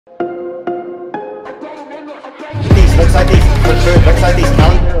southeast,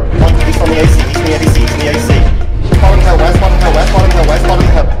 calendar. One east on the AC, east on the AC, east on the AC. Bottom hill, west, bottom hill, west, bottom hill, west, bottom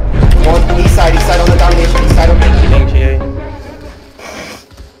hill. One east side on the domination, east side on the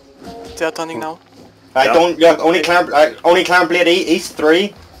They are turning now. only climb blade east,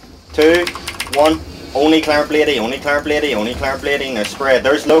 3, 2, 1. Only climb blade E, only climb blade E, only climb blade E. Now spread.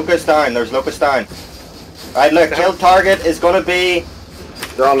 There's locust down, there's locust down. Right, look, kill target is gonna be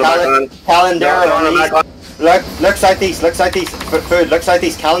calendar on east. Look southeast, look southeast. Food, look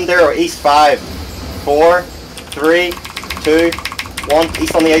southeast, calendar or east 5, 4, 3, 2, 1.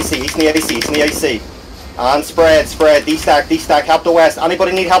 East on the AC, east on the AC, east on the AC. And spread, D-stack, help the west.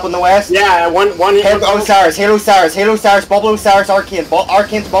 Anybody need help in the west? Yeah, one. Osiris, Halo Osiris, Bubble Osiris, Arcane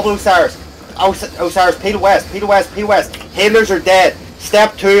to Bubble Osiris. Osiris, peel west. Healers are dead.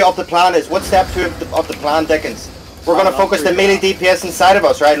 Step 2 of the plan is, what's step 2 of the plan, Dickens? We're going to focus the melee DPS inside of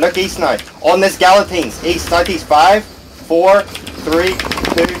us, right? Look east now. On this Galatines, east, southeast, 5, 4, 3, 2,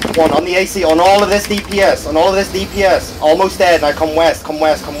 1. On the AC, on all of this DPS, almost dead. Now come west,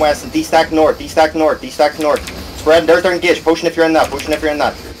 and D-stack north. Spread, there's their engage. Potion if you're in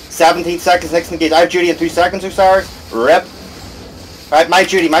that, 17 seconds next engage. I have duty in 2 seconds, Osiris. Rip. Right, my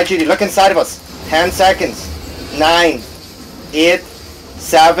duty, look inside of us. 10 seconds. 9, 8,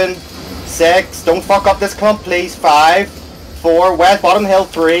 7, 6. Don't fuck up this clump, please. 5, 4, west bottom hill,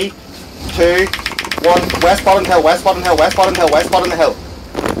 3, 2, 1. West bottom hill.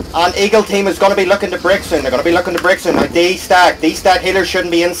 And Eagle team is going to be looking to break soon. Now D-stack healers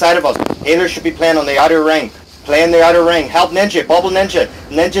shouldn't be inside of us. Healers should be playing on the outer ring. Help Ninja, bubble Ninja.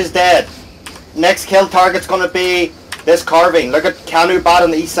 Ninja's dead. Next kill target's going to be this carving. Look at Canu Bat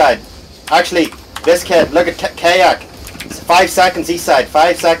on the east side. Actually, this kid. Look at Kayak. 5 seconds east side.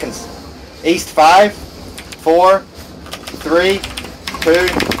 5 seconds. East 5, 4, 3, 2,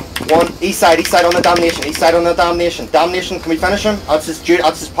 1. East side on the domination. Domination. Can we finish him? That's his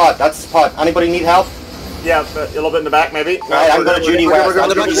pot. Anybody need help? Yeah, a little bit in the back maybe. Right, I'm going to Judy West.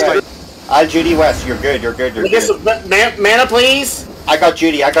 I'll Judy West. You're good. Mana, please. I got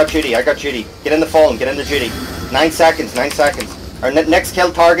Judy. Get in the phone. Get into Judy. 9 seconds. Our next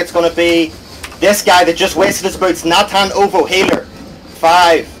kill target's gonna be this guy that just wasted his boots. Nathan Ovo, healer.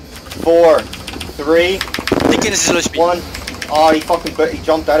 5, 4, 3, 1. Oh, he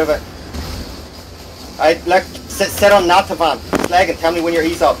jumped out of it. Alright, look, sit on Natavan. Slag and tell me when your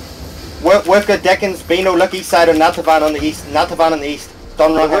E's up. We've got Dickens, Bino, look east side on Natavan on the east.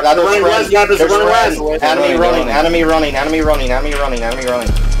 Done run. Enemy running.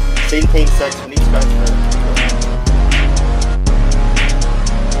 Seal team 6.